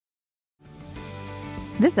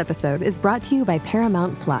This episode is brought to you by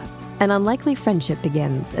Paramount Plus. An unlikely friendship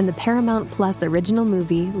begins in the Paramount Plus original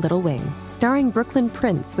movie Little Wing, starring Brooklyn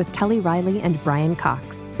Prince with Kelly Riley and Brian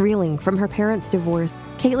Cox. Reeling from her parents' divorce,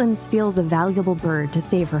 Caitlin steals a valuable bird to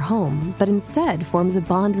save her home, but instead forms a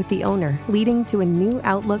bond with the owner, leading to a new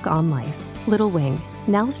outlook on life. Little Wing,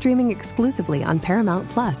 now streaming exclusively on Paramount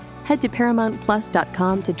Plus. Head to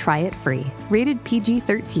ParamountPlus.com to try it free. Rated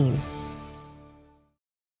PG-13.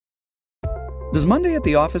 Does Monday at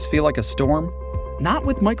the office feel like a storm? Not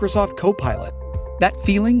with Microsoft Copilot. That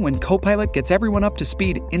feeling when Copilot gets everyone up to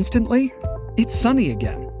speed instantly? It's sunny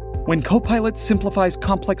again. When Copilot simplifies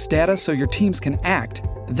complex data so your teams can act,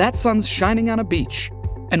 that sun's shining on a beach.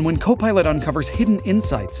 And when Copilot uncovers hidden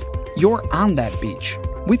insights, you're on that beach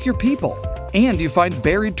with your people, and you find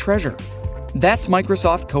buried treasure. That's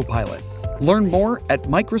Microsoft Copilot. Learn more at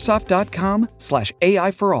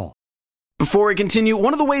Microsoft.com/AI for all. Before we continue,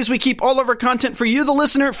 one of the ways we keep all of our content for you, the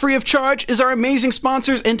listener, free of charge is our amazing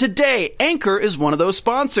sponsors, and today, Anchor is one of those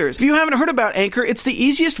sponsors. If you haven't heard about Anchor, it's the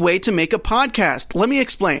easiest way to make a podcast. Let me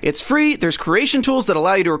explain. It's free, there's creation tools that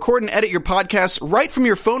allow you to record and edit your podcasts right from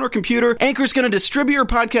your phone or computer. Anchor's going to distribute your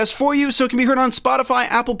podcast for you so it can be heard on Spotify,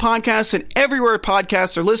 Apple Podcasts, and everywhere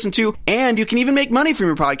podcasts are listened to, and you can even make money from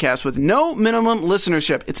your podcast with no minimum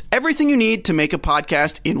listenership. It's everything you need to make a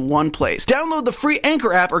podcast in one place. Download the free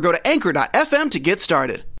Anchor app or go to anchor.fm to get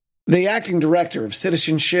started. The acting director of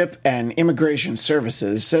Citizenship and Immigration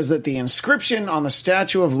Services says that the inscription on the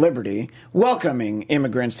Statue of Liberty welcoming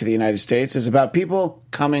immigrants to the United States is about people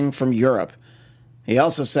coming from Europe. He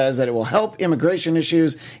also says that it will help immigration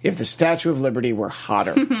issues if the Statue of Liberty were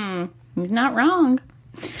hotter. He's not wrong.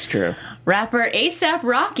 It's true. Rapper A$AP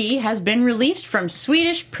Rocky has been released from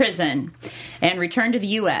Swedish prison and returned to the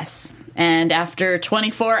U.S., and after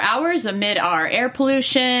 24 hours amid our air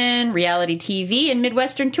pollution, reality TV, and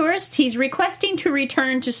Midwestern tourists, he's requesting to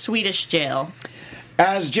return to Swedish jail.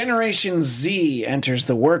 As Generation Z enters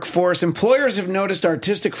the workforce, employers have noticed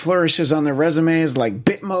artistic flourishes on their resumes like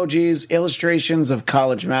Bitmojis, illustrations of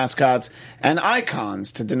college mascots, and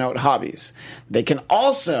icons to denote hobbies. They can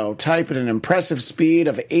also type at an impressive speed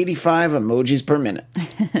of 85 emojis per minute.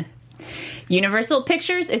 Universal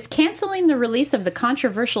Pictures is canceling the release of the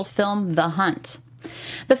controversial film The Hunt.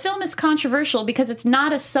 The film is controversial because it's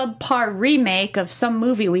not a subpar remake of some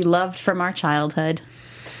movie we loved from our childhood.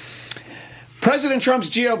 President Trump's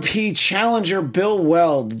GOP challenger Bill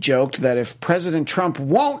Weld joked that if President Trump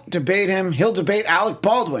won't debate him, he'll debate Alec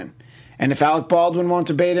Baldwin. And if Alec Baldwin won't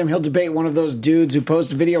debate him, he'll debate one of those dudes who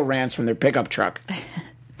post video rants from their pickup truck.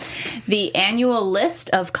 The annual list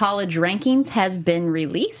of college rankings has been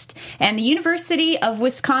released, and the University of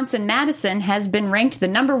Wisconsin-Madison has been ranked the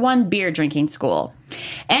 #1 beer drinking school.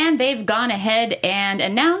 And they've gone ahead and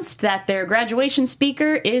announced that their graduation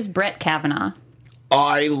speaker is Brett Kavanaugh.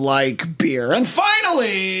 I like beer. And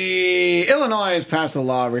finally, Illinois has passed a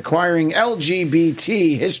law requiring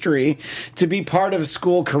LGBT history to be part of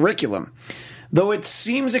school curriculum. Though it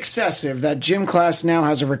seems excessive that gym class now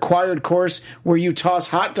has a required course where you toss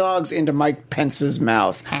hot dogs into Mike Pence's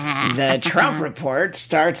mouth. The Trump Report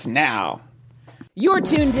starts now. You're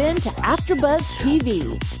tuned in to AfterBuzz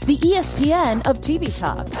TV, the ESPN of TV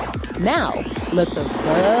talk. Now, let the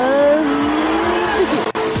buzz begin.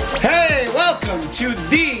 Hey, welcome to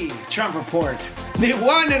the Trump Report, the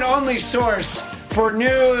one and only source for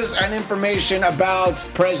news and information about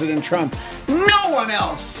President Trump. No one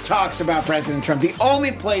else talks about President Trump. The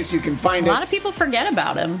only place you can find it. A lot of people forget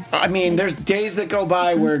about him. I mean, there's days that go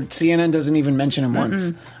by where CNN doesn't even mention him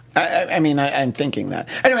once. I'm thinking that.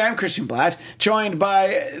 Anyway, I'm Christian Blatt, joined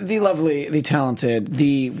by the lovely, the talented,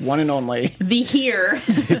 the one and only. The here.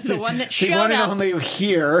 The one that showed up. The one and only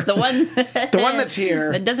here. The one that's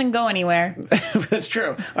here. That doesn't go anywhere. That's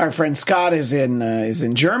true. Our friend Scott is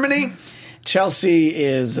in Germany. Chelsea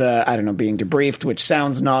is, being debriefed, which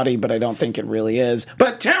sounds naughty, but I don't think it really is.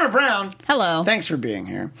 But Tara Brown. Hello. Thanks for being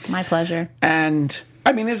here. My pleasure. And,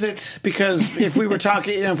 I mean, is it? Because if we were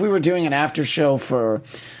talking, if we were doing an after show for,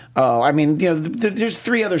 there's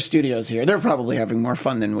 3 other studios here. They're probably having more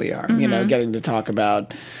fun than we are, getting to talk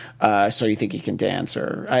about So You Think You Can Dance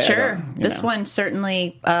or... Sure. This one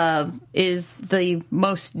certainly is the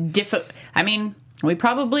most difficult... I mean, we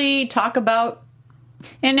probably talk about...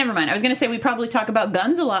 And never mind. I was going to say we probably talk about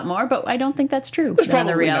guns a lot more, but I don't think that's true. It's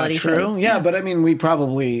probably not true. Shows. Yeah, but I mean, we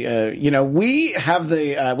probably, we have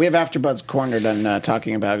AfterBuzz cornered on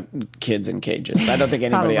talking about kids in cages. I don't think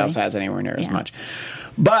anybody else has anywhere near as much.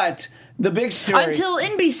 But the big story until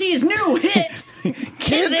NBC's new hit,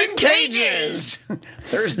 Kids in Cages,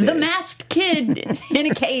 Thursdays. The Masked Kid in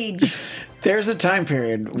a Cage. There's a time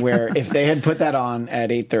period where if they had put that on at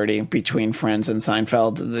 8:30 between Friends and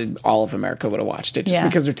Seinfeld, all of America would have watched it just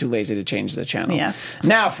because they're too lazy to change the channel. Yeah.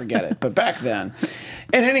 Now forget it. But back then.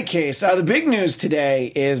 In any case, the big news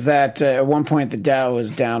today is that at one point the Dow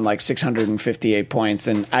was down like 658 points,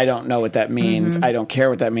 and I don't know what that means. I don't care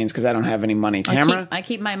what that means because I don't have any money. Tamara? I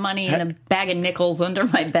keep my money in a bag of nickels under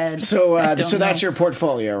my bed. So that's your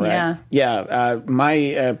portfolio, right? Yeah. Yeah.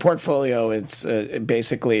 My portfolio, it's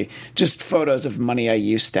basically just photos of money I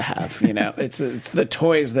used to have. You know, it's the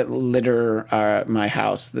toys that litter my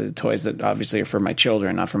house, the toys that obviously are for my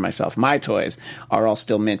children, not for myself. My toys are all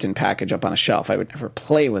still mint and package up on a shelf. I would never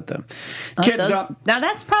play with them. Kids don't. Now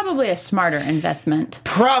that's probably a smarter investment.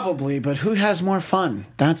 Probably, but who has more fun?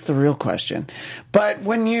 That's the real question. But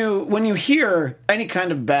when you hear any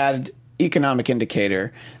kind of bad economic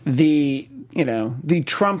indicator, the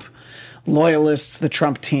Trump loyalists, the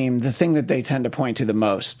Trump team, the thing that they tend to point to the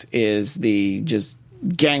most is the just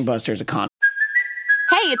gangbusters economy.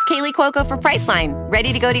 Hey, it's Kaylee Cuoco for Priceline.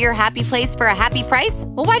 Ready to go to your happy place for a happy price?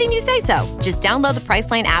 Well, why didn't you say so? Just download the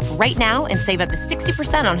Priceline app right now and save up to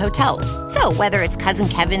 60% on hotels. So whether it's Cousin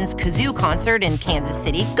Kevin's Kazoo Concert in Kansas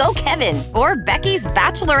City, go Kevin, or Becky's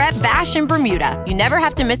Bachelorette Bash in Bermuda, you never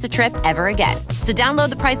have to miss a trip ever again. So download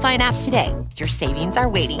the Priceline app today. Your savings are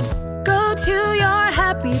waiting. Go to your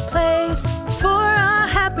happy place for a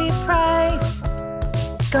happy price.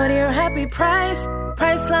 Go to your happy price,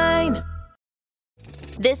 Priceline.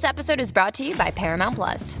 This episode is brought to you by Paramount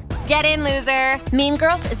Plus. Get in, loser! Mean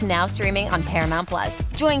Girls is now streaming on Paramount Plus.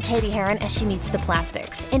 Join Katie Heron as she meets the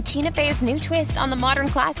plastics in Tina Fey's new twist on the modern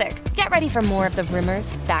classic. Get ready for more of the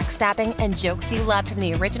rumors, backstabbing, and jokes you loved from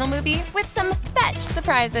the original movie with some fetch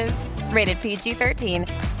surprises. Rated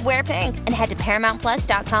PG-13. Wear pink and head to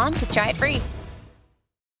ParamountPlus.com to try it free.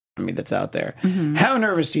 That's out there. Mm-hmm. How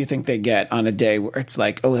nervous do you think they get on a day where it's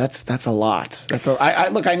like, oh, that's a lot.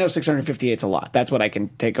 I know 658 is a lot. That's what I can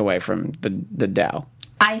take away from the Dow.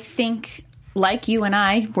 I think, like you and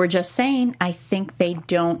I were just saying, I think they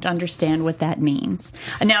don't understand what that means.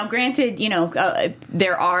 Now, granted,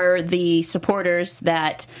 there are the supporters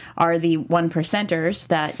that are the 1%ers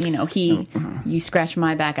that, you scratch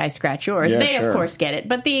my back, I scratch yours. Yeah, they, sure. of course, get it.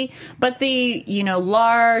 But the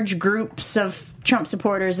large groups of Trump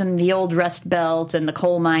supporters in the old Rust Belt and the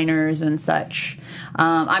coal miners and such,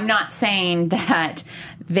 I'm not saying that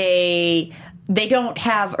they don't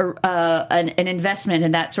have an investment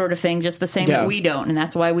in that sort of thing, just the same that we don't, and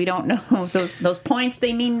that's why we don't know those points.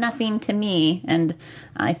 They mean nothing to me, and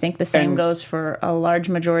I think the same goes for a large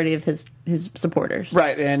majority of his supporters.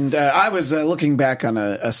 Right, and I was looking back on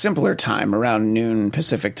a simpler time, around noon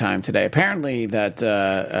Pacific time today. Apparently that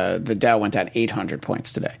the Dow went down 800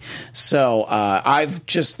 points today. So I've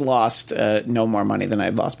just lost no more money than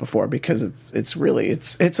I'd lost before because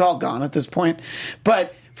it's all gone at this point.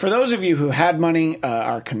 But for those of you who had money,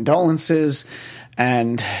 our condolences.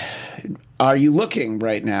 And are you looking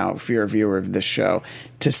right now, if you're a viewer of this show,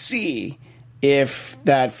 to see if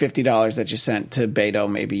that $50 that you sent to Beto,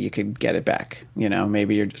 maybe you could get it back?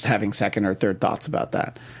 Maybe you're just having second or third thoughts about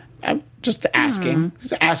that. I'm just asking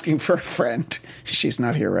for a friend. She's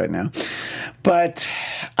not here right now. But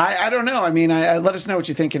I don't know. I mean, let us know what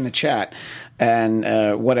you think in the chat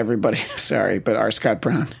and what everybody, sorry, but R. Scott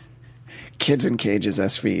Brown. Kids in cages,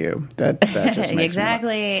 SVU. That just makes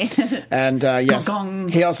exactly. me laugh. And yes,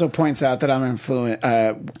 he also points out that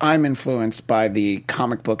I'm influenced by the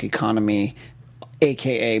comic book economy,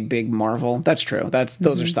 aka Big Marvel. That's true.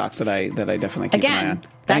 Those are stocks that I definitely keep an eye on.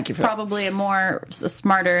 Thank you for probably a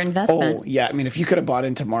smarter investment. Oh yeah, I mean, if you could have bought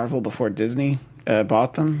into Marvel before Disney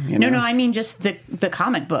bought them, No, I mean just the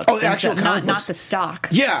comic books. Oh, the actual comic books, not the stock.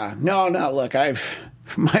 Yeah, no. Look,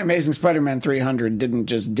 my Amazing Spider-Man 300 didn't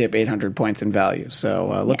just dip 800 points in value,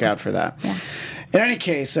 so look out for that. Yeah. In any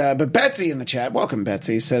case, but Betsy in the chat, welcome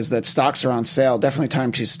Betsy, says that stocks are on sale. Definitely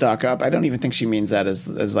time to stock up. I don't even think she means that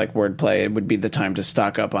as like wordplay. It would be the time to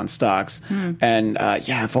stock up on stocks. And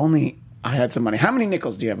if only I had some money. How many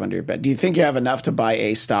nickels do you have under your bed? Do you think you have enough to buy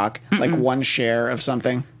a stock, like one share of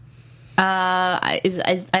something? I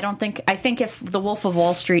don't think. I think if the Wolf of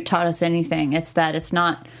Wall Street taught us anything, it's that it's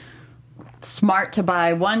not smart to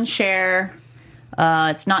buy one share.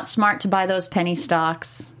 It's not smart to buy those penny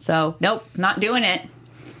stocks. So, nope, not doing it.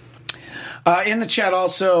 In the chat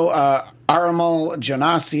also, Aramal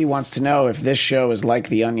Janasi wants to know if this show is like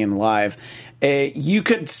The Onion Live. You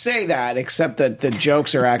could say that, except that the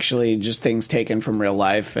jokes are actually just things taken from real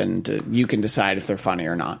life, and you can decide if they're funny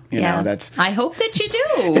or not. You know, that's. I hope that you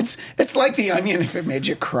do. It's like The Onion if it made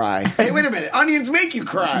you cry. Hey, wait a minute! Onions make you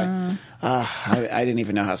cry. I didn't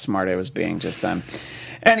even know how smart I was being just then.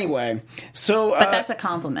 Anyway, so But that's a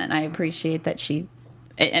compliment. I appreciate that she...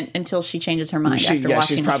 And, until she changes her mind after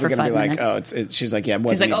watching she's probably this for 5 going to be minutes. like, she's like, yeah, it She's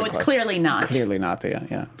wasn't like, even it's close. clearly not. Clearly not,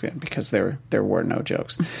 yeah, because there were no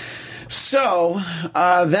jokes. So,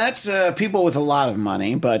 that's people with a lot of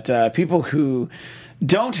money, but people who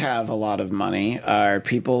don't have a lot of money are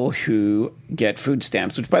people who get food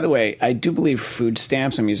stamps, which, by the way, I do believe food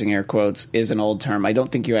stamps, I'm using air quotes, is an old term. I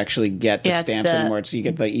don't think you actually get the stamps anymore, so you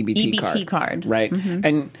get the EBT card. Right? Mm-hmm.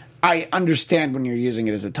 And I understand when you're using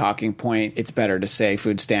it as a talking point, it's better to say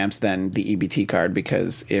food stamps than the EBT card,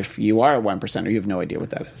 because if you are a 1%er, you have no idea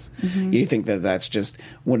what that is. Mm-hmm. You think that that's just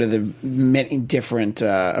one of the many different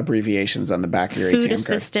abbreviations on the back of your ATM card. Food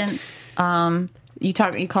assistance.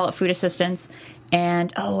 You call it food assistance,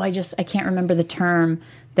 and I can't remember the term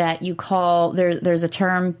that you call. There's a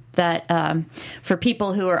term that for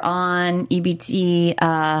people who are on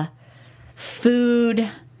EBT,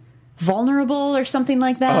 food vulnerable or something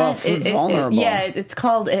like that. Oh, food vulnerable. It's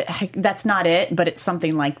called. That's not it, but it's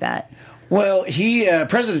something like that. Well,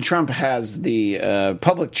 President Trump has the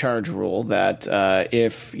public charge rule that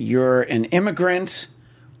if you're an immigrant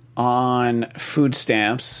on food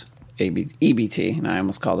stamps, EBT, and I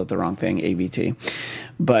almost called it the wrong thing, ABT,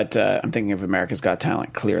 but I'm thinking of America's Got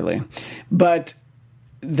Talent, clearly, but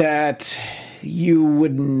that you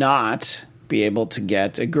would not be able to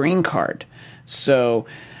get a green card. So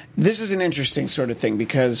this is an interesting sort of thing,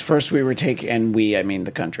 because first we were I mean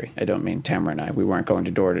the country. I don't mean Tamara and I. We weren't going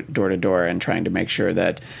to door to door and trying to make sure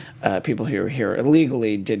that people who were here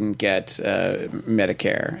illegally didn't get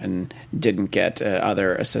Medicare and didn't get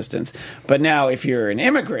other assistance. But now if you're an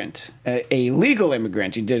immigrant, a legal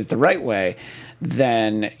immigrant, you did it the right way,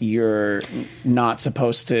 then you're not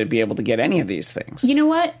supposed to be able to get any of these things. You know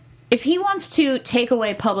what? If he wants to take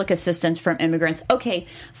away public assistance from immigrants, okay,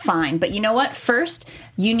 fine. But you know what? First,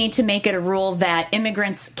 you need to make it a rule that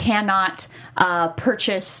immigrants cannot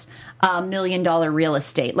purchase $1 million real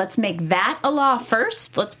estate. Let's make that a law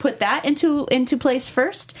first. Let's put that into place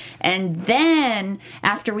first. And then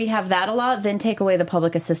after we have that a law, then take away the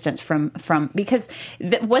public assistance from because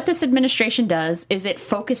what this administration does is it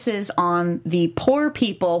focuses on the poor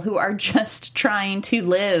people who are just trying to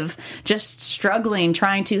live, just struggling,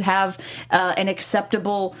 trying to have an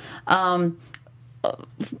acceptable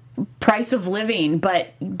price of living,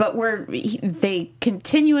 but they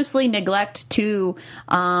continuously neglect to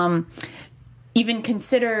even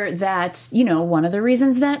consider that, one of the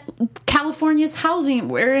reasons that California's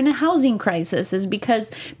we're in a housing crisis is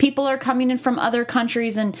because people are coming in from other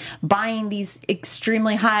countries and buying these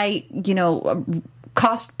extremely high,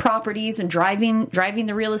 cost properties and driving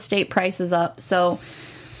the real estate prices up. So,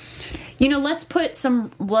 let's put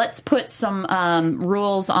some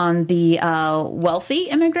rules on the wealthy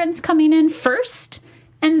immigrants coming in first,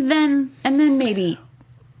 and then maybe.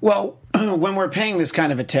 Well, when we're paying this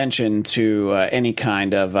kind of attention to any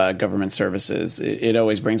kind of government services, it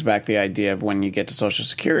always brings back the idea of when you get to Social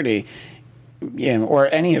Security, or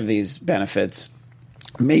any of these benefits.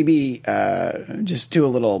 Maybe just do a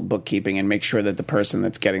little bookkeeping and make sure that the person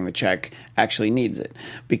that's getting the check actually needs it,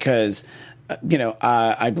 because.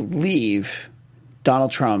 I believe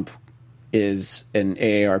Donald Trump is an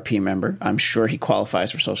AARP member. I'm sure he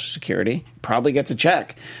qualifies for Social Security. Probably gets a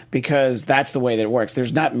check, because that's the way that it works.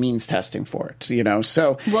 There's not means testing for it,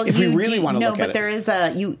 So if we really want to look at it, there is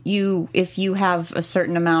if you have a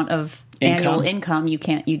certain amount of annual income, you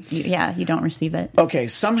can't. You don't receive it. Okay,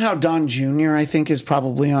 somehow Don Jr. I think is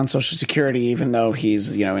probably on Social Security, even though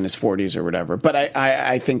he's in his 40s or whatever. But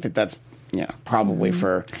I think that's. Probably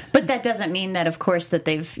for. But that doesn't mean that, of course, that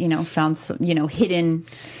they've found some hidden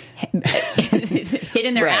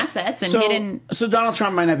their assets and hidden. So Donald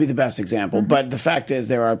Trump might not be the best example, but the fact is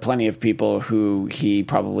there are plenty of people who he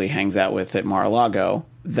probably hangs out with at Mar-a-Lago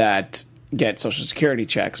that get Social Security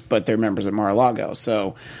checks, but they're members at Mar-a-Lago.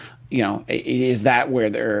 So. Is that where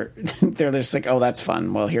they're just like, oh, that's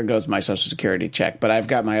fun. Well, here goes my Social Security check, but I've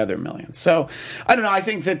got my other millions. So I don't know. I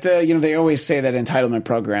think that, they always say that entitlement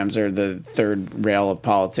programs are the third rail of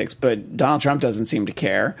politics, but Donald Trump doesn't seem to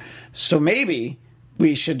care. So maybe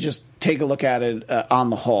we should just take a look at it on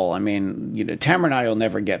the whole. I mean, Tamara and I will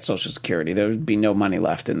never get Social Security. There would be no money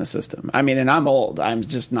left in the system. I mean, and I'm old. I'm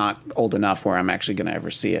just not old enough where I'm actually going to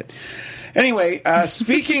ever see it. Anyway,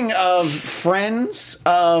 speaking of friends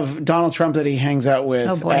of Donald Trump that he hangs out with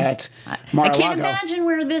at Mar-a-Lago. I can't imagine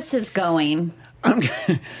where this is going.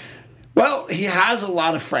 Well, he has a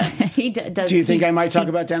lot of friends. He does. Do you think I might talk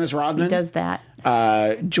about Dennis Rodman? He does that.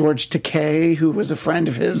 George Takei, who was a friend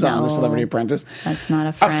of his on The Celebrity Apprentice. That's not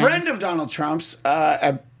a friend. A friend of Donald Trump's.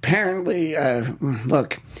 Apparently,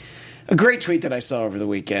 look... A great tweet that I saw over the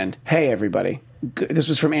weekend. Hey, everybody. This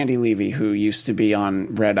was from Andy Levy, who used to be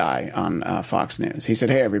on Red Eye on Fox News. He said,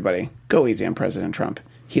 hey, everybody, go easy on President Trump.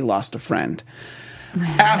 He lost a friend.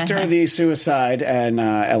 After the suicide, and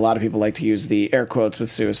a lot of people like to use the air quotes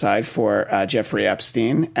with suicide for Jeffrey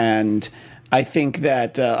Epstein, and I think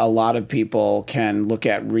that a lot of people can look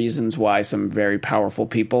at reasons why some very powerful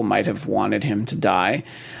people might have wanted him to die.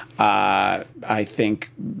 I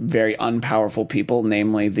think very unpowerful people,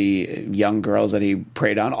 namely the young girls that he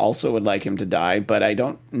preyed on, also would like him to die. But I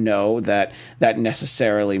don't know that that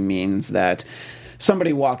necessarily means that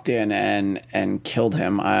somebody walked in and killed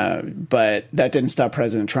him. But that didn't stop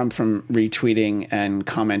President Trump from retweeting and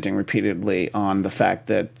commenting repeatedly on the fact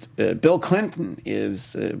that Bill Clinton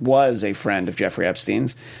was a friend of Jeffrey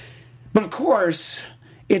Epstein's. But of course,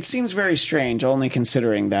 it seems very strange, only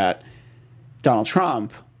considering that Donald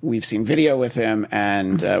Trump, we've seen video with him,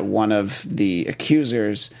 and one of the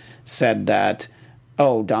accusers said that,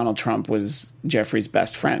 oh, Donald Trump was Jeffrey's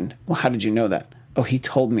best friend. Well, how did you know that? Oh, he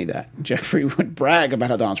told me that. Jeffrey would brag about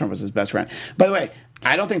how Donald Trump was his best friend. By the way,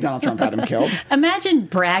 I don't think Donald Trump had him killed. Imagine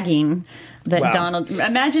bragging that Wow.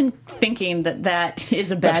 Imagine thinking that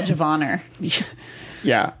is a badge of honor.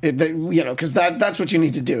 Yeah, because that's what you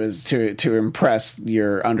need to do is to impress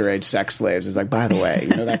your underage sex slaves. Is like, by the way,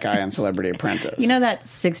 that guy on Celebrity Apprentice. You know that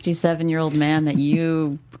 67-year-old man that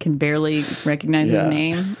you can barely recognize his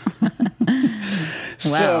name?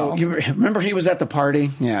 So Wow. you remember he was at the party,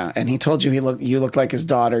 yeah, and he told you you looked like his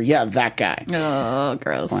daughter. Yeah, that guy. Oh,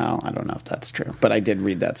 gross. Well, I don't know if that's true, but I did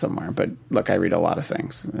read that somewhere. But look, I read a lot of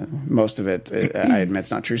things. Most of it, I admit, is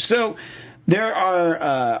not true. So there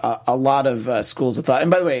are a lot of schools of thought. And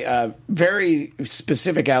by the way, very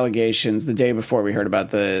specific allegations the day before we heard about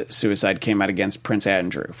the suicide came out against Prince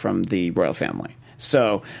Andrew from the royal family.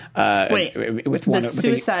 So, Wait, with the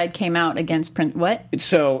suicide came out against Prince. What?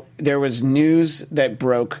 So there was news that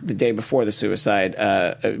broke the day before the suicide.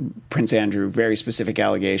 Prince Andrew, very specific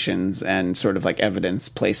allegations and sort of like evidence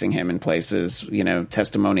placing him in places,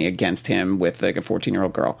 testimony against him with like a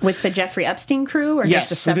 14-year-old girl. With the Jeffrey Epstein crew, or Yes,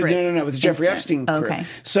 just a separate? no, with the Jeffrey Epstein crew. Okay.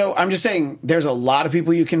 So I'm just saying there's a lot of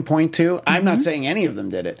people you can point to. I'm not saying any of them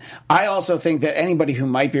did it. I also think that anybody who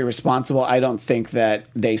might be responsible, I don't think that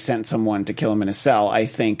they sent someone to kill him in a cell. I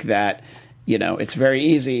think that it's very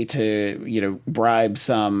easy to bribe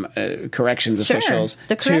some corrections officials.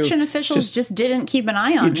 The correction officials just didn't keep an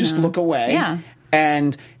eye on him. Just look away. Yeah.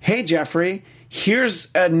 And hey, Jeffrey,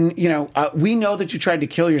 here's we know that you tried to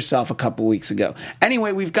kill yourself a couple weeks ago.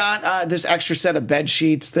 Anyway, we've got this extra set of bed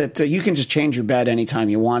sheets that you can just change your bed anytime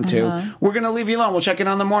you want to. We're going to leave you alone. We'll check in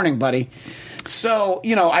on the morning, buddy. So,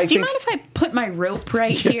 I think... Do you mind if I put my rope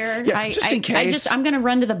right here? Yeah, just in case. I'm going to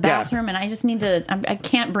run to the bathroom, and I just need to... I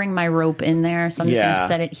can't bring my rope in there, so I'm just going to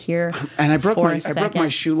set it here. And I broke my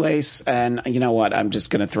shoelace, and you know what? I'm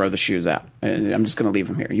just going to throw the shoes out. I'm just going to leave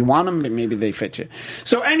them here. You want them? Maybe they fit you.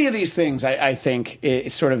 So any of these things, I think,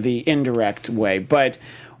 is sort of the indirect way. But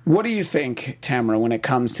what do you think, Tamara, when it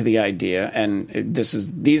comes to the idea? And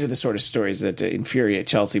these are the sort of stories that infuriate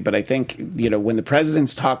Chelsea. But I think, when the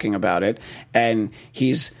president's talking about it, and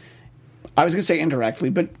he's, I was going to say indirectly,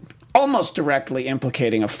 but almost directly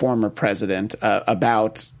implicating a former president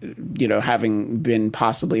about, having been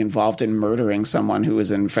possibly involved in murdering someone who was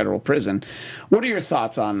in federal prison. What are your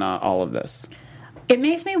thoughts on all of this? It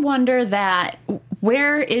makes me wonder that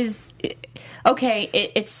it's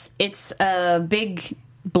a big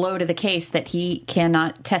blow to the case that he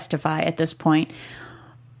cannot testify at this point.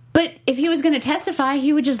 But if he was going to testify,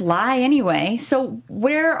 he would just lie anyway. So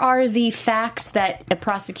where are the facts that a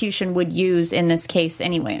prosecution would use in this case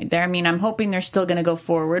anyway? I'm hoping they're still going to go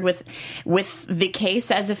forward with the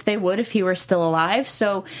case as if they would if he were still alive.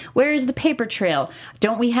 So where is the paper trail?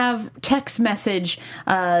 Don't we have text message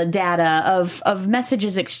data of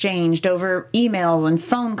messages exchanged over email and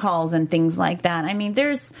phone calls and things like that?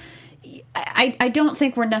 I don't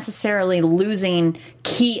think we're necessarily losing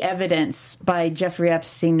key evidence by Jeffrey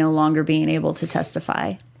Epstein no longer being able to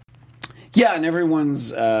testify. Yeah, and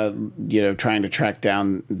everyone's, trying to track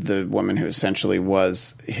down the woman who essentially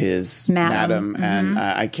was his madam. And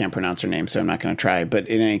I can't pronounce her name, so I'm not going to try. But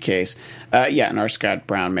in any case, and R. Scott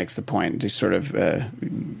Brown makes the point, just sort of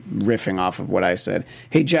riffing off of what I said.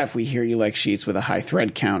 Hey, Jeff, we hear you like sheets with a high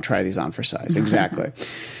thread count. Try these on for size. Exactly.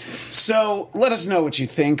 So let us know what you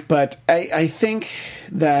think. But I think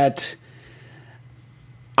that...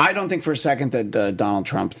 I don't think for a second that Donald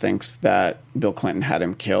Trump thinks that Bill Clinton had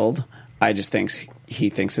him killed. I just think he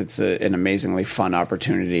thinks it's an amazingly fun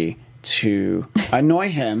opportunity to annoy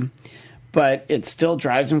him, but it still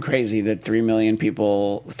drives him crazy that 3 million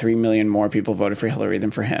more people voted for Hillary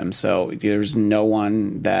than for him. So there's no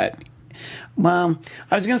one that Well,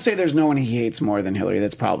 I was going to say there's no one he hates more than Hillary.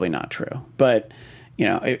 That's probably not true. But, you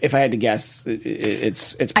know, if I had to guess,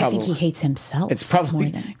 it's probably... I think he hates himself. It's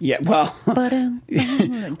probably... more than... Yeah, well... But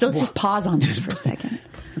let's just pause on this for a second.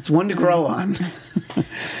 It's one to grow on.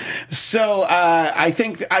 So I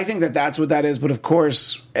think that that's what that is. But of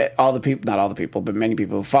course, all the people, not all the people, but many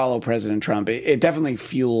people who follow President Trump, it definitely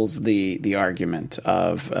fuels the argument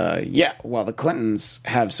of, well, the Clintons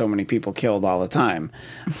have so many people killed all the time,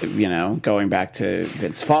 you know, going back to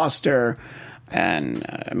Vince Foster. And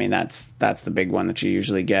I mean, that's the big one that you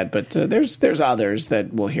usually get. But there's others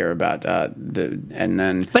that we'll hear about. But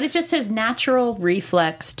it's just his natural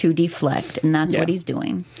reflex to deflect, and that's what he's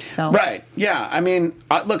doing. So right, yeah. I mean,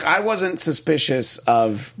 look, I wasn't suspicious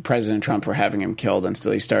of President Trump for having him killed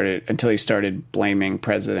until he started blaming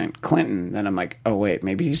President Clinton. Then I'm like, oh wait,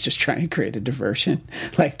 maybe he's just trying to create a diversion.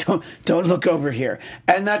 Like, don't look over here.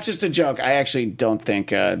 And that's just a joke. I actually don't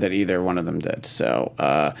think that either one of them did.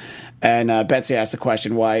 So. And Betsy asked the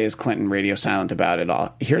question, why is Clinton radio silent about it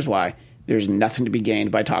all? Here's why. There's nothing to be gained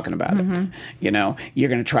by talking about it. You know, you're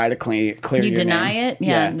going to try to clear your name. You deny it?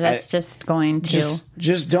 Yeah, that's just going to...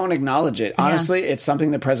 Just don't acknowledge it. Honestly, it's something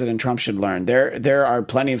that President Trump should learn. There are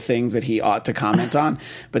plenty of things that he ought to comment on,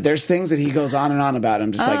 but there's things that he goes on and on about.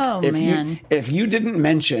 I'm just if you didn't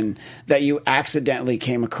mention that you accidentally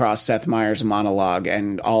came across Seth Meyers' monologue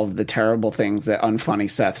and all of the terrible things that unfunny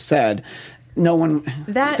Seth said... No one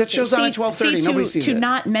that shows on at 12:30. Nobody sees it. To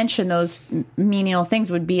not mention those menial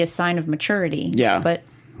things would be a sign of maturity. Yeah, but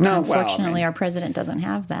unfortunately, our president doesn't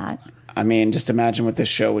have that. I mean, just imagine what this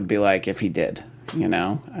show would be like if he did. You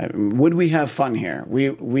know, would we have fun here? We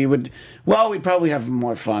would. Well, we'd probably have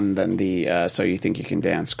more fun than the So You Think You Can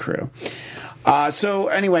Dance crew. So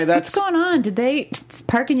anyway, that's what's going on. Did they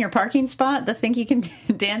park in your parking spot? The Think You Can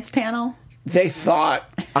Dance panel. They thought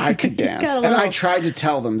I could dance, and I tried to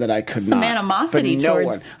tell them that I could not. Animosity but towards...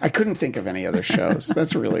 one. I couldn't think of any other shows.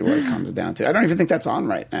 That's really what it comes down to. I don't even think that's on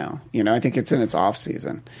right now. You know, I think it's in its off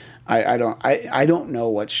season. I don't know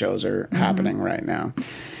what shows are happening right now.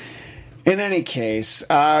 In any case,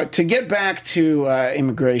 to get back to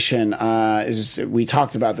immigration, we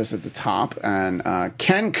talked about this at the top, and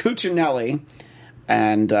Ken Cuccinelli.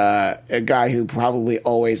 And a guy who probably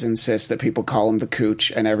always insists that people call him the Cooch,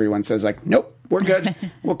 and everyone says, like, nope, we're good.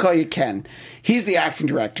 We'll call you Ken. He's the acting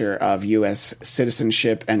director of U.S.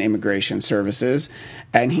 Citizenship and Immigration Services,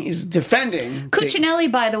 and he's defending... Cuccinelli,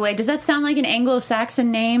 by the way, does that sound like an Anglo-Saxon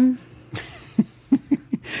name?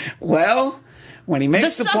 Well... When he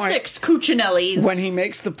makes the Sussex Cuccinellis. When he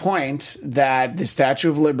makes the point that the Statue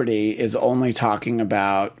of Liberty is only talking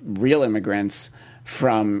about real immigrants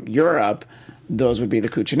from Europe... Those would be the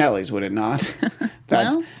Cuccinellis, would it not?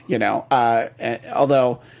 That's, well. You know,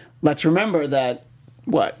 although let's remember that,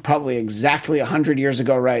 probably exactly 100 years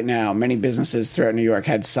ago right now, many businesses throughout New York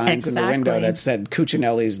had signs in the window that said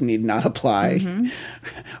Cuccinellis need not apply.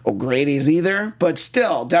 O'Grady's either, but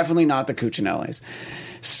still, definitely not the Cuccinellis.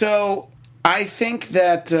 So I think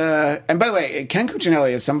that, and by the way, Ken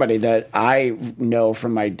Cuccinelli is somebody that I know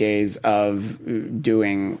from my days of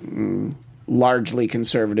doing... largely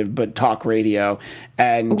conservative, but talk radio,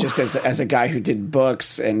 and just as a guy who did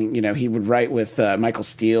books, and you know, he would write with Michael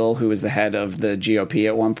Steele, who was the head of the GOP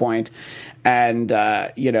at one point, and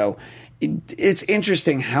you know, it's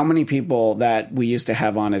interesting how many people that we used to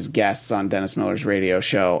have on as guests on Dennis Miller's radio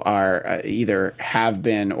show are either have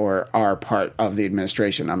been or are part of the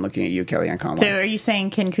administration. I'm looking at you, Kellyanne Conway. So are you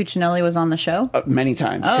saying Ken Cuccinelli was on the show? Many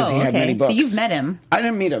times, because he had many books. So you've met him. I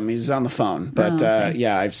didn't meet him. He's on the phone. But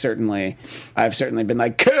yeah, I've certainly been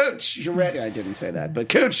like, Cooch, you ready? I didn't say that. But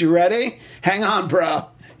Cooch, you ready? Hang on, bro.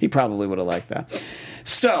 He probably would have liked that.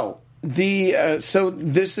 So...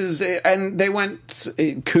 this is, and they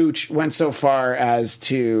Cooch went so far as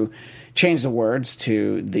to change the words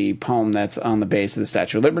to the poem that's on the base of the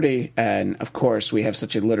Statue of Liberty. And of course, we have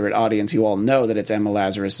such a literate audience. You all know that it's Emma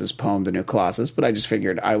Lazarus's poem, The New Colossus, but I just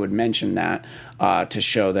figured I would mention that to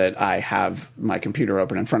show that I have my computer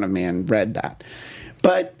open in front of me and read that.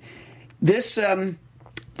 But this,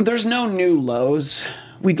 there's no new lows.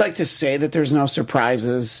 We'd like to say that there's no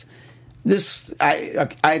surprises. This, I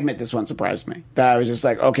admit, this one surprised me. That I was just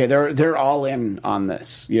like, okay, they're all in on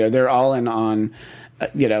this. You know, they're all in on.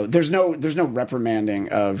 You know, there's no reprimanding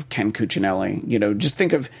of Ken Cuccinelli. You know, just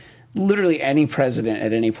think of literally any president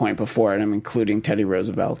at any point before, and I'm including Teddy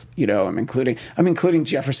Roosevelt. You know, I'm including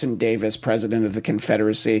Jefferson Davis, president of the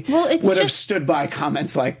Confederacy. Well, have stood by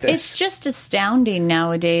comments like this. It's just astounding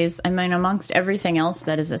nowadays. I mean, amongst everything else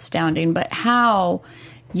that is astounding, but how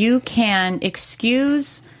you can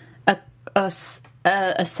excuse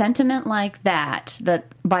a sentiment like that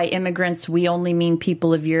by immigrants we only mean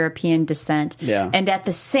people of European descent, and at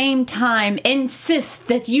the same time insist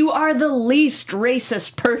that you are the least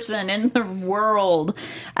racist person in the world.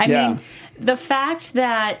 I mean, the fact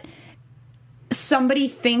that somebody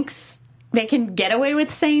thinks they can get away with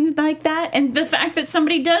saying like that, and the fact that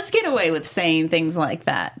somebody does get away with saying things like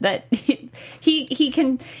that he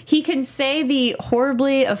can say the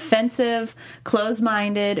horribly offensive,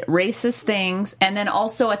 close-minded, racist things, and then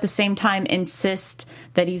also at the same time insist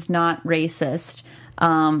that he's not racist.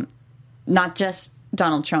 Not just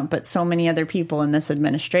Donald Trump, but so many other people in this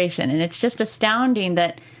administration. And it's just astounding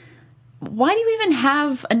that why do you even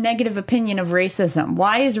have a negative opinion of racism?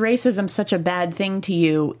 Why is racism such a bad thing to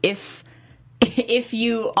you if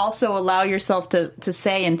you also allow yourself to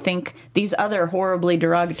say and think these other horribly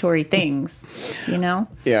derogatory things, you know?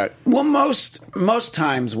 Yeah. Well, most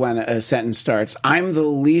times when a sentence starts, I'm the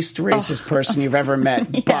least racist person you've ever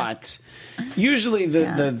met, but usually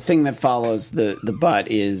the thing that follows the but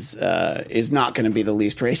is not going to be the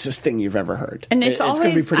least racist thing you've ever heard. And it's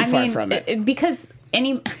going to be pretty far from it. Because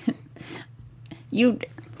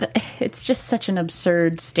it's just such an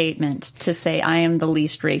absurd statement to say I am the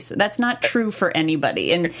least racist. That's not true for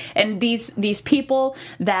anybody. And these people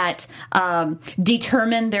that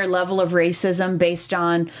determine their level of racism based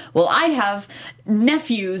on, well, I have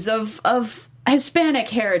nephews of Hispanic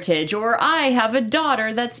heritage, or I have a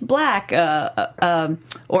daughter that's black, or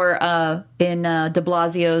in de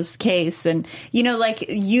Blasio's case, and like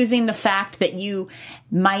using the fact that you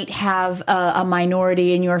might have a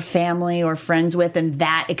minority in your family or friends with, and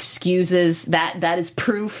that excuses that is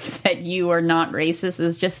proof that you are not racist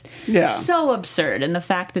is just so absurd. And the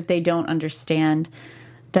fact that they don't understand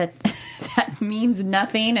that means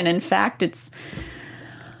nothing, and in fact it's.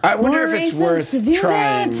 I wonder if it's worth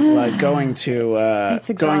trying, like going to it's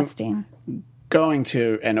exhausting. Going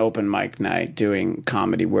to an open mic night doing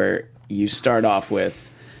comedy where you start off with,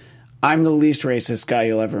 I'm the least racist guy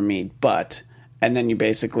you'll ever meet, and then you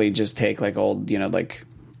basically just take like old, like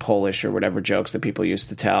Polish or whatever jokes that people used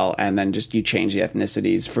to tell, and then just you change the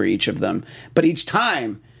ethnicities for each of them. But each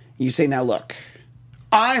time you say, now look,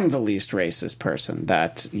 I'm the least racist person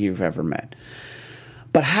that you've ever met.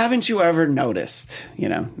 But haven't you ever noticed,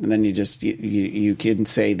 and then you just, you can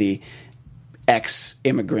say the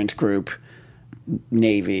ex-immigrant group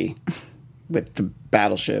Navy with the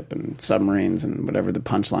battleship and submarines and whatever the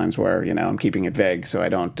punchlines were. I'm keeping it vague so I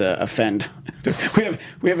don't offend.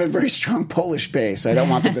 We have a very strong Polish base. I don't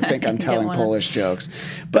want them to think I'm telling Polish jokes.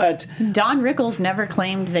 But Don Rickles never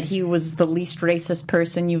claimed that he was the least racist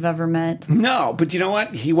person you've ever met. No, but you know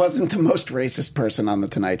what? He wasn't the most racist person on the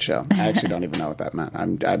Tonight Show. I actually don't even know what that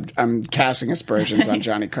meant. I'm casting aspersions on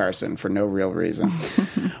Johnny Carson for no real reason.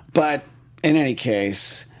 But in any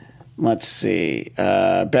case. Let's see.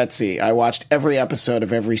 Betsy, I watched every episode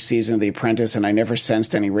of every season of The Apprentice, and I never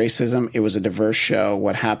sensed any racism. It was a diverse show.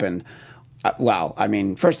 What happened? Well, I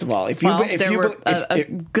mean, first of all, there were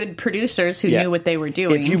good producers who knew what they were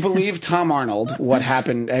doing. If you believe Tom Arnold, what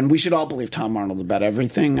happened, and we should all believe Tom Arnold about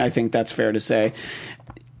everything, I think that's fair to say.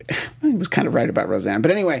 He was kind of right about Roseanne.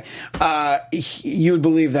 But anyway, you would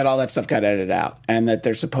believe that all that stuff got edited out and that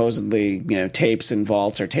there's supposedly, tapes in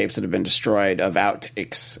vaults or tapes that have been destroyed of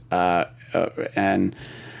outtakes. And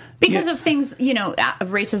because of things,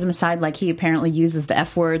 racism aside, like he apparently uses the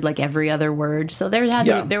F word like every other word. So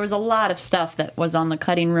there was a lot of stuff that was on the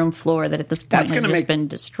cutting room floor that at this point has just been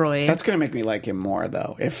destroyed. That's going to make me like him more,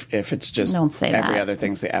 though, if it's just don't say every that. other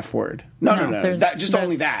thing's the F word. No.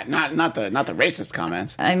 Only that, not the racist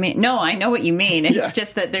comments. I mean, no, I know what you mean. It's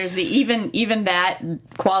just that there's the even that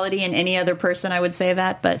quality in any other person. I would say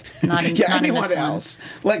that, but not in not anyone in this else,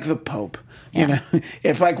 like the Pope.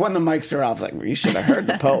 If like when the mics are off, like you should have heard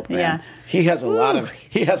the Pope, man. He has a lot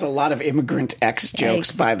of immigrant X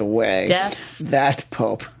jokes, by the way. That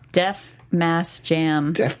Pope. Deaf mass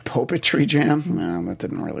jam. Deaf poetry jam. No, that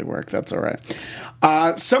didn't really work. That's all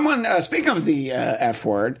right. Someone speaking of the F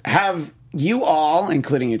word, have you all,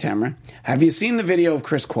 including you, Tamara, have you seen the video of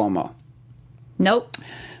Chris Cuomo? Nope.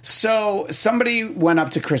 So somebody went up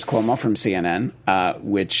to Chris Cuomo from CNN,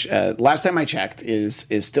 which last time I checked is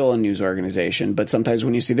still a news organization, but sometimes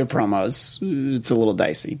when you see their promos, it's a little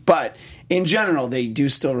dicey. But in general, they do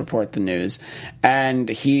still report the news, and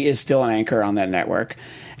he is still an anchor on that network.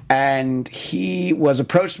 And he was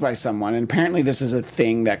approached by someone, and apparently this is a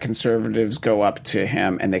thing that conservatives go up to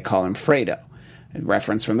him and they call him Fredo, a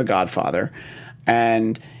reference from The Godfather.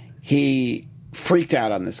 And he freaked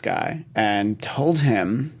out on this guy and told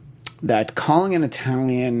him that calling an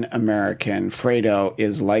Italian American Fredo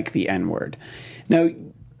is like the N-word. Now,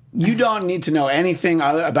 You don't need to know anything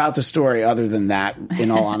about the story other than that,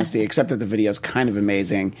 in all honesty, except that the video is kind of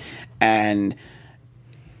amazing. And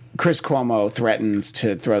Chris Cuomo threatens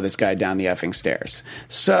to throw this guy down the effing stairs.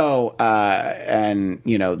 So, and,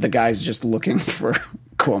 you know, the guy's just looking for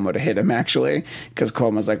Cuomo to hit him, actually, because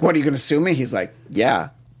Cuomo's like, what, are you going to sue me? He's like, yeah.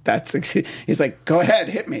 He's like, go ahead,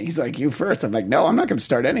 hit me. He's like, you first. I'm like, no, I'm not going to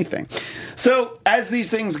start anything. So as these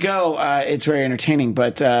things go, it's very entertaining,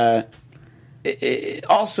 but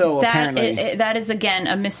also apparently that is again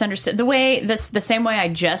a misunderstood. The same way I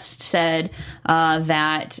just said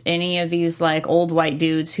that any of these like old white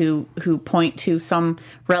dudes who point to some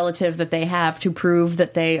relative that they have to prove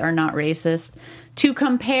that they are not racist, to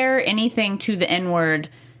compare anything to the N-word.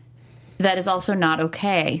 That is also not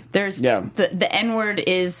okay. The N-word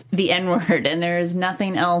is the N-word, and there is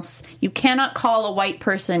nothing else. You cannot call a white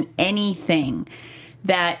person anything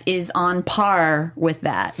that is on par with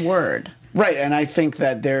that word. Right, and I think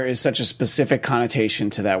that there is such a specific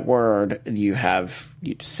connotation to that word. You have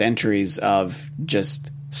centuries of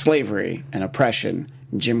just slavery and oppression,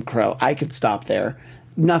 Jim Crow. I could stop there.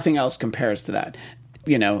 Nothing else compares to that.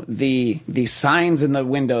 You know, the signs in the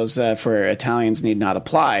windows for Italians need not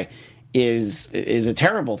apply is a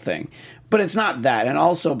terrible thing. But it's not that. And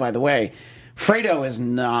also, by the way, Fredo is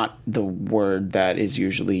not the word that is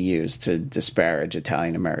usually used to disparage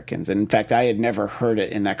Italian Americans. And in fact, I had never heard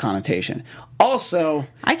it in that connotation. Also,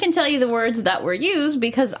 I can tell you the words that were used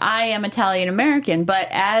because I am Italian American, but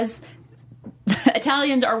as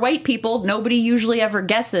Italians are white people, nobody usually ever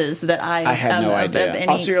guesses that I had no idea.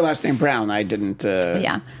 Also, your last name Brown, I didn't.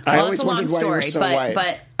 Yeah, I well, always it's a long wondered why story, you were so white.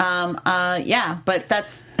 But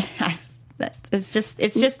that's. It's just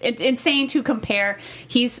insane to compare.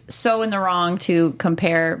 He's so in the wrong to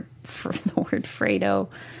compare the word Fredo,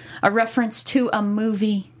 a reference to a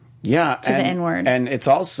movie. Yeah, to the N-word, and it's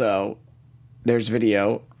also there's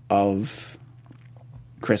video of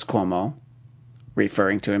Chris Cuomo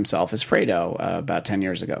referring to himself as Fredo about 10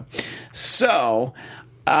 years ago. So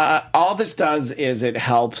all this does is it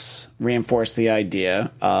helps reinforce the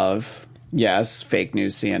idea of. Yes, fake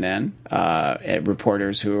news CNN,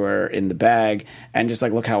 reporters who are in the bag, and just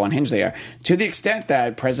like, look how unhinged they are. To the extent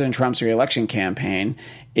that President Trump's reelection campaign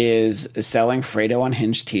is selling Fredo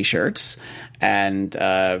Unhinged T-shirts, and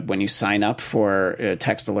when you sign up for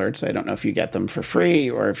text alerts, I don't know if you get them for free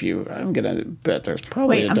or if you, I'm going to bet there's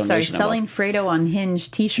probably a donation. Wait, I'm sorry, selling Fredo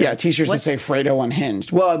Unhinged T-shirts? Yeah, T-shirts that say Fredo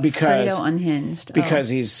Unhinged. Well, because... Fredo Unhinged. Because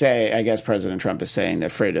I guess President Trump is saying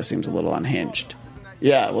that Fredo seems a little unhinged.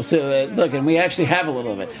 Yeah, well, so look, and we actually have a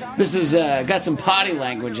little of it. This is got some potty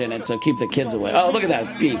language in it, so keep the kids away. Oh, look at that,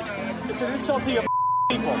 it's beeped. It's an insult to your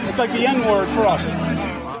people. It's like the N-word for us.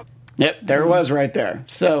 Yep, there it was right there.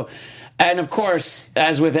 So, and of course,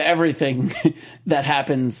 as with everything that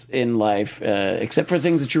happens in life, except for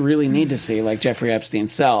things that you really need to see, like Jeffrey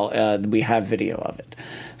Epstein's cell, we have video of it.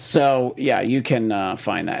 So, yeah, you can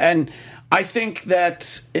find that. And I think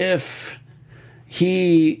that if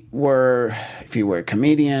he were a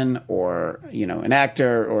comedian or, you know, an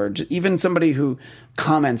actor or even somebody who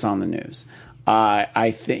comments on the news,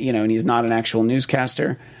 I think, you know, and he's not an actual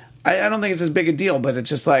newscaster, I don't think it's as big a deal, but it's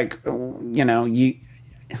just like, you know, the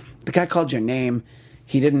guy called your name.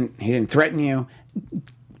 He didn't threaten you.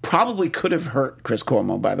 Probably could have hurt Chris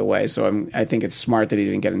Cuomo, by the way. So I think it's smart that he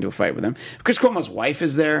didn't get into a fight with him. Chris Cuomo's wife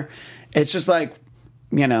is there. It's just like,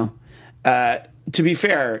 you know, to be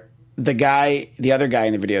fair, the other guy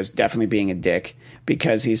in the video is definitely being a dick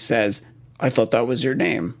because he says, I thought that was your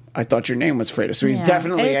name. I thought your name was Fredo. So he's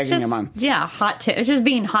definitely egging him on. Yeah, it's just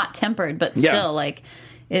being hot-tempered, but still, like,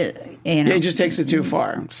 you know. Yeah, he just takes it too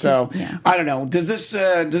far. So, I don't know. Does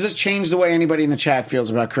this change the way anybody in the chat feels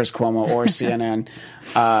about Chris Cuomo or CNN?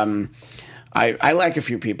 I like a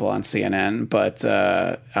few people on CNN, but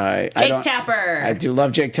Jake Tapper. I do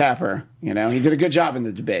love Jake Tapper. You know, he did a good job in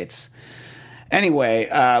the debates. Anyway,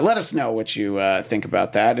 let us know what you think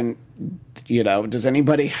about that. And, you know, does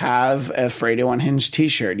anybody have a Fredo Unhinged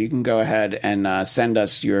T-shirt? You can go ahead and send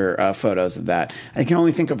us your photos of that. I can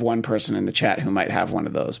only think of one person in the chat who might have one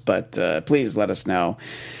of those, but please let us know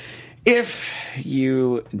if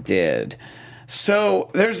you did. So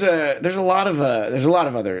there's a lot of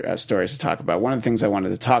other stories to talk about. One of the things I wanted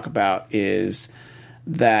to talk about is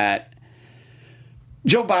that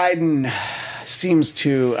Joe Biden seems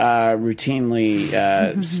to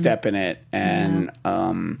routinely step in it, and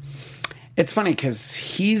it's funny because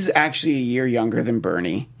he's actually a year younger than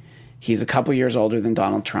Bernie. He's a couple years older than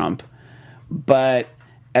Donald Trump, and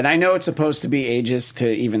I know it's supposed to be ageist to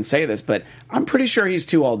even say this, but I'm pretty sure he's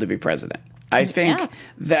too old to be president. I think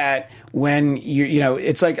that when you know,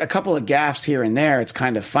 it's like a couple of gaffes here and there, it's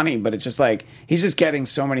kind of funny, but it's just like he's just getting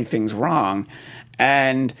so many things wrong.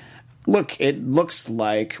 And look, it looks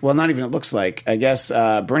like, well, not even it looks like, I guess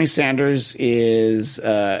Bernie Sanders has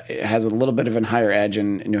a little bit of a higher edge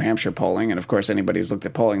in New Hampshire polling. And of course, anybody who's looked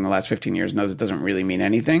at polling in the last 15 years knows it doesn't really mean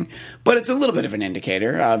anything, but it's a little bit of an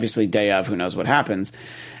indicator. Obviously, day of, who knows what happens.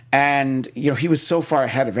 And, you know, he was so far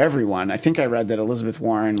ahead of everyone. I think I read that Elizabeth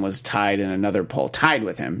Warren was tied in another poll, tied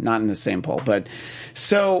with him, not in the same poll. But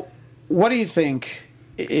so what do you think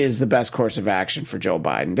is the best course of action for Joe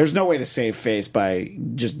Biden? There's no way to save face by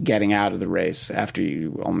just getting out of the race after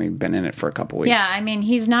you've only been in it for a couple weeks. Yeah, I mean,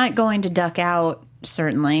 he's not going to duck out,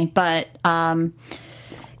 certainly, but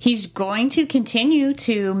he's going to continue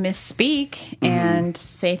to misspeak and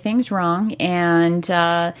say things wrong. And,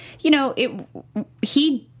 you know,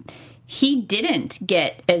 he didn't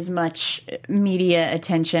get as much media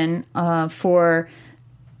attention for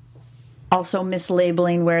also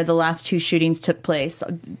mislabeling where the last two shootings took place.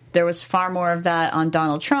 There was far more of that on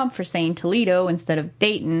Donald Trump for saying Toledo instead of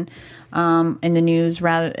Dayton in the news.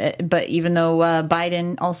 But even though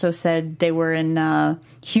Biden also said they were in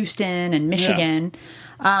Houston and Michigan,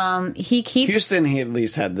 he keeps... Houston, he at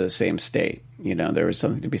least had the same state. You know, there was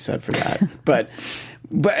something to be said for that.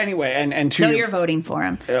 But anyway, and so you're voting for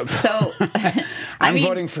him. So I'm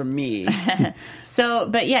voting for me. So,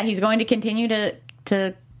 but yeah, he's going to continue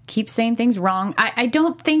to keep saying things wrong. I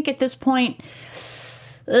don't think at this point,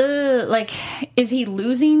 is he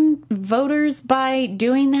losing voters by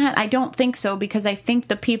doing that? I don't think so, because I think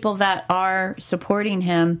the people that are supporting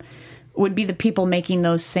him would be the people making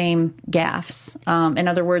those same gaffes. In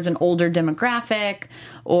other words, an older demographic,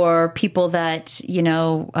 or people that, you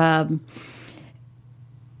know,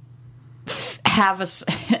 have a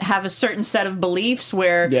certain set of beliefs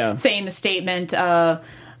where saying the statement,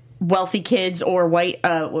 wealthy kids or white,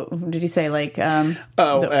 what did he say? Like,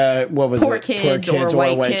 what was poor it? Kids poor kids or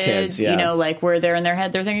white kids, yeah. You know, like where they're in their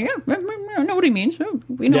head, they're thinking, I know what he means.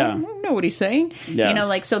 We know what he's saying. Yeah. You know,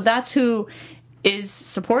 like, so that's who is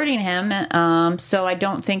supporting him. So I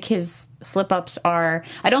don't think his slip-ups I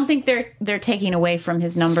don't think they're taking away from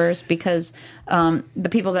his numbers, because the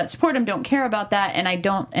people that support him don't care about that, and I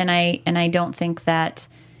don't think that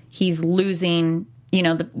he's losing. You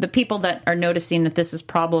know, the people that are noticing that this is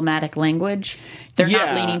problematic language, they're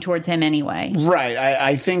not leaning towards him anyway. Right.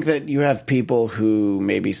 I think that you have people who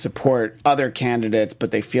maybe support other candidates,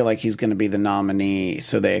 but they feel like he's going to be the nominee,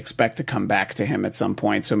 so they expect to come back to him at some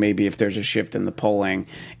point. So maybe if there's a shift in the polling,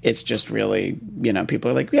 it's just really, you know,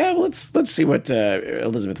 people are like, yeah, well, let's see what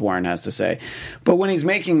Elizabeth Warren has to say. But when he's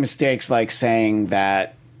making mistakes like saying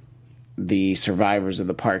that the survivors of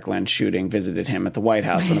the Parkland shooting visited him at the White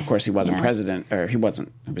House, when of course he wasn't president, or he was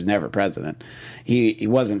never president. He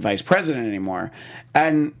wasn't vice president anymore.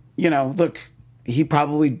 And, you know, look, he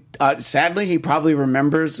probably, sadly, he probably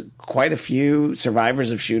remembers quite a few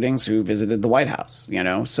survivors of shootings who visited the White House, you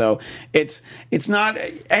know? So it's not,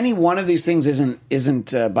 any one of these things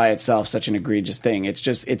isn't by itself such an egregious thing. It's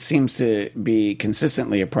just, it seems to be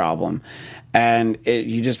consistently a problem. And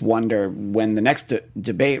you just wonder, when the next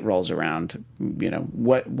debate rolls around, you know,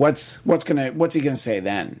 what's he gonna say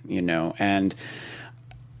then, you know, and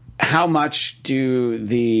how much do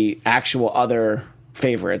the actual other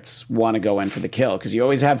favorites want to go in for the kill? Because you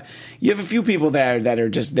have a few people there that are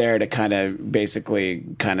just there to kind of basically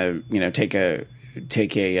you know, take a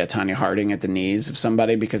Tanya Harding at the knees of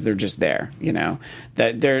somebody, because they're just there, you know,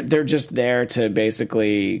 that they're just there to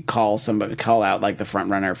basically call out like the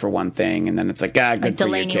front runner for one thing, and then it's like, good like for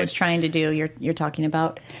Delaney you, kid. was trying to do. You're talking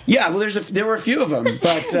about. Yeah, well, there were a few of them,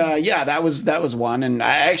 but that was one, and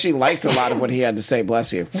I actually liked a lot of what he had to say.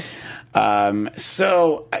 Bless you.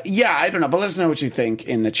 So I don't know, but let us know what you think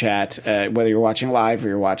in the chat, whether you're watching live or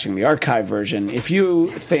you're watching the archive version. If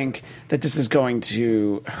you think that this is going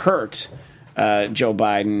to hurt Joe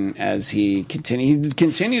Biden as he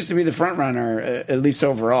continues to be the front runner, at least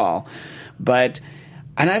overall,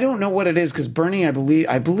 and I don't know what it is, because Bernie, I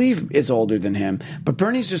believe is older than him, but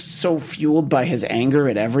Bernie's just so fueled by his anger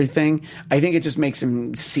at everything. I think it just makes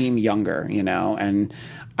him seem younger, you know, and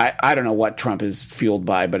I don't know what Trump is fueled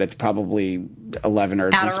by, but it's probably 11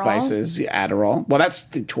 herbs and spices. Adderall. Well, that's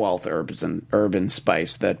the 12th herbs and herb and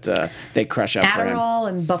spice that they crush up for him. Adderall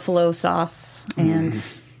and buffalo sauce and...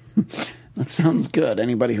 That sounds good.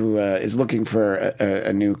 Anybody who is looking for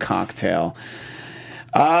a new cocktail.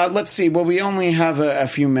 Let's see. Well, we only have a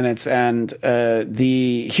few minutes, and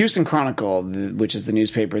the Houston Chronicle, which is the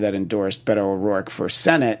newspaper that endorsed Beto O'Rourke for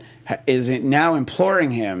Senate, is now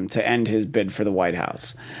imploring him to end his bid for the White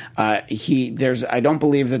House. I don't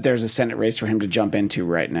believe that there's a Senate race for him to jump into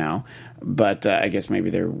right now, but I guess maybe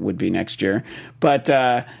there would be next year. But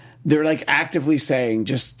they're like actively saying,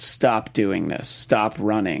 just stop doing this, stop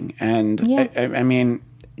running. And I mean,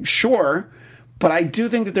 sure. But I do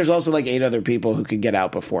think that there's also like 8 other people who could get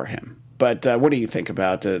out before him. But what do you think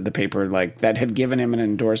about the paper like that had given him an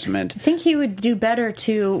endorsement? I think he would do better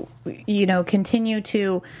to, continue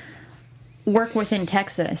to work within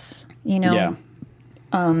Texas. Go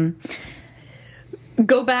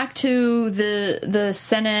back to the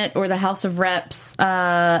Senate or the House of Reps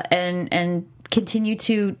and continue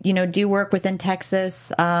to do work within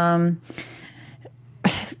Texas.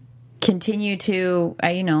 Continue to,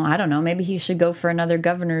 I don't know, maybe he should go for another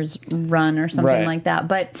governor's run or something like that.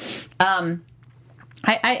 But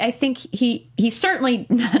I think he's certainly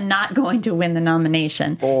not going to win the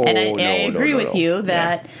nomination. And I agree with you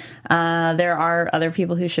that there are other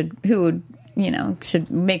people who would should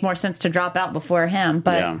make more sense to drop out before him.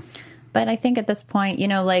 But I think at this point,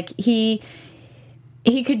 he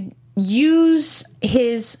could use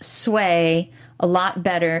his sway a lot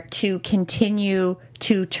better to continue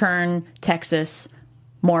to turn Texas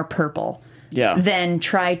more purple than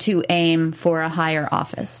try to aim for a higher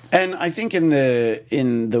office. And I think in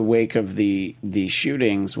the wake of the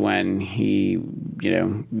shootings, when he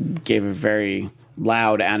gave a very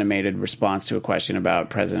loud, animated response to a question about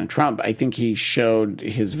President Trump, I think he showed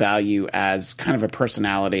his value as kind of a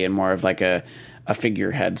personality and more of like a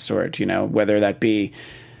figurehead sort, whether that be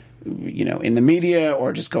in the media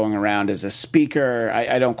or just going around as a speaker.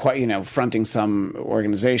 I don't quite, fronting some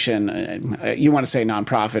organization. You want to say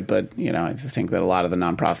nonprofit, but, I think that a lot of the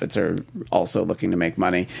nonprofits are also looking to make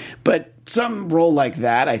money. But some role like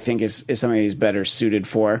that, I think, is something he's better suited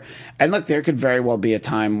for. And look, there could very well be a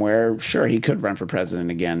time where, sure, he could run for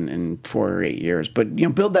president again in 4 or 8 years. But,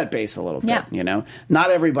 build that base a little bit,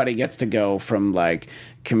 Not everybody gets to go from, like,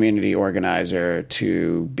 community organizer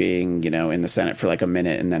to being, in the Senate for, like, a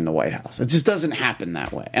minute and then the White House. It just doesn't happen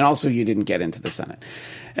that way. And also, you didn't get into the Senate.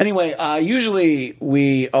 Anyway, usually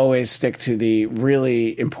we always stick to the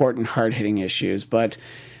really important, hard-hitting issues. But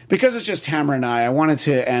because it's just Tamara and I wanted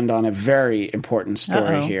to end on a very important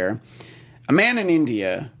story here. A man in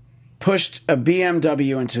India pushed a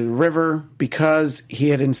BMW into the river because he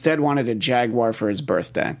had instead wanted a Jaguar for his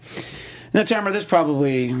birthday. Now, Tamara, this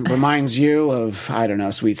probably reminds you of, I don't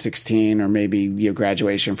know, Sweet 16 or maybe your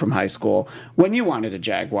graduation from high school when you wanted a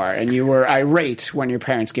Jaguar and you were irate when your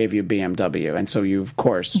parents gave you a BMW. And so you, of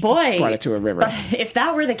course, brought it to a river. If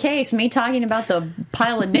that were the case, me talking about the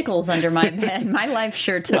pile of nickels under my bed, my life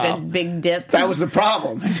sure took a big dip. That was the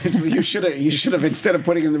problem. You should have, instead of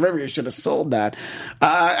putting it in the river, you should have sold that.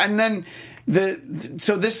 And then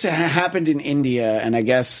so this happened in India, and I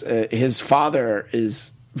guess his father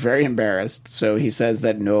is very embarrassed. So he says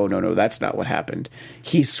that no, that's not what happened.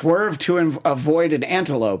 He swerved to avoid an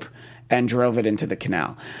antelope and drove it into the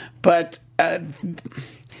canal. But I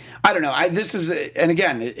don't know. And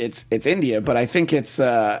again, it's India, but I think it's.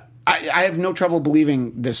 I have no trouble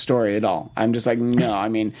believing this story at all. I'm just like, no. I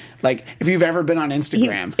mean, like, if you've ever been on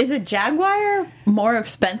Instagram, is a Jaguar more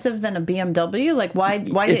expensive than a BMW? Like, why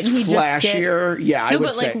didn't he flashier? Just get? I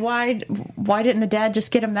would say. Like, why didn't the dad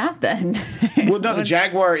just get him that then? Well, no, the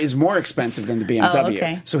Jaguar is more expensive than the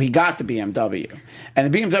BMW, so he got the BMW,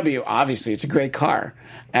 and the BMW, obviously, it's a great car.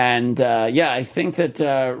 And, I think that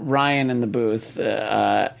Ryan in the booth,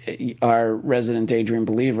 our resident Daydream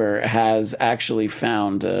believer, has actually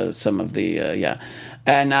found some of the,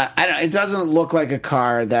 And it doesn't look like a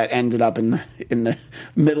car that ended up in the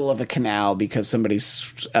middle of a canal because somebody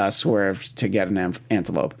swerved to get an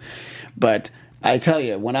antelope. But I tell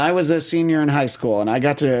you, when I was a senior in high school and I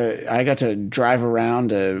got to drive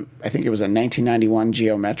around I think it was a 1991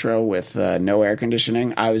 Geo Metro with no air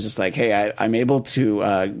conditioning, I was just like, hey, I'm able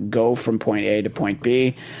to go from point A to point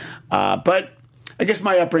B. But I guess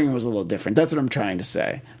my upbringing was a little different. That's what I'm trying to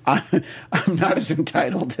say. I'm not as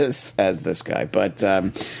entitled as this guy. But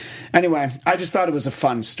anyway, I just thought it was a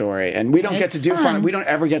fun story. And we don't get to do fun. We don't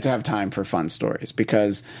ever get to have time for fun stories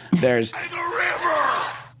because there's...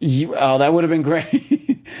 that would have been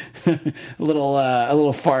great. a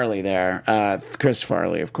little Farley there. Chris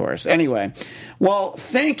Farley, of course. Anyway, well,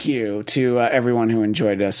 thank you to everyone who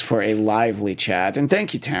enjoyed us for a lively chat. And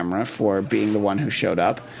thank you, Tamara, for being the one who showed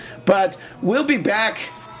up. But we'll be back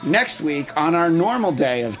next week on our normal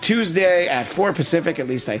day of Tuesday at 4 Pacific. At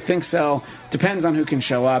least I think so. Depends on who can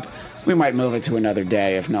show up. We might move it to another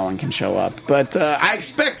day if no one can show up. But I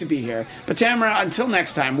expect to be here. But Tamara, until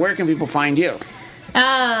next time, where can people find you?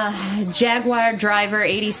 Jaguar Driver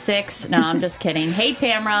 86. No, I'm just kidding. Hey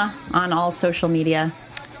Tamara on all social media.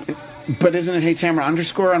 But isn't it Hey Tamara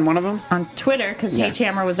 _ on one of them? On Twitter, because Hey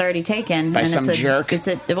Tamara was already taken. By some jerk? It's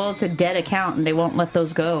a dead account, and they won't let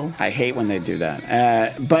those go. I hate when they do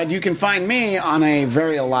that. But you can find me on a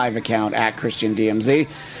very alive account at Christian DMZ.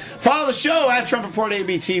 Follow the show at Trump Report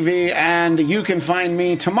ABTV, and you can find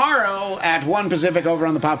me tomorrow at 1 Pacific over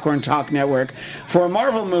on the Popcorn Talk Network for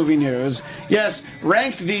Marvel movie news. Yes,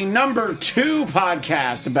 ranked the number 2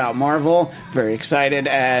 podcast about Marvel. Very excited.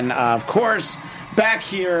 And, of course, back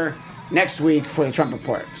here next week for the Trump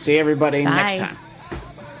Report. See everybody next time.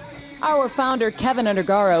 Our founder, Kevin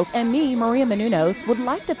Undergaro, and me, Maria Menounos, would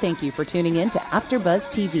like to thank you for tuning in to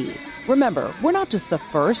AfterBuzz TV. Remember, we're not just the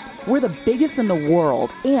first, we're the biggest in the world,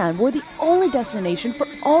 and we're the only destination for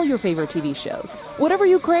all your favorite TV shows. Whatever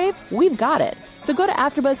you crave, we've got it. So go to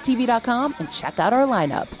AfterBuzzTV.com and check out our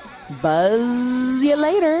lineup. Buzz you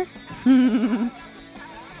later. The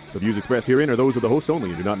views expressed herein are those of the hosts only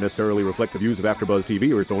and do not necessarily reflect the views of AfterBuzz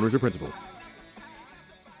TV or its owners or principals.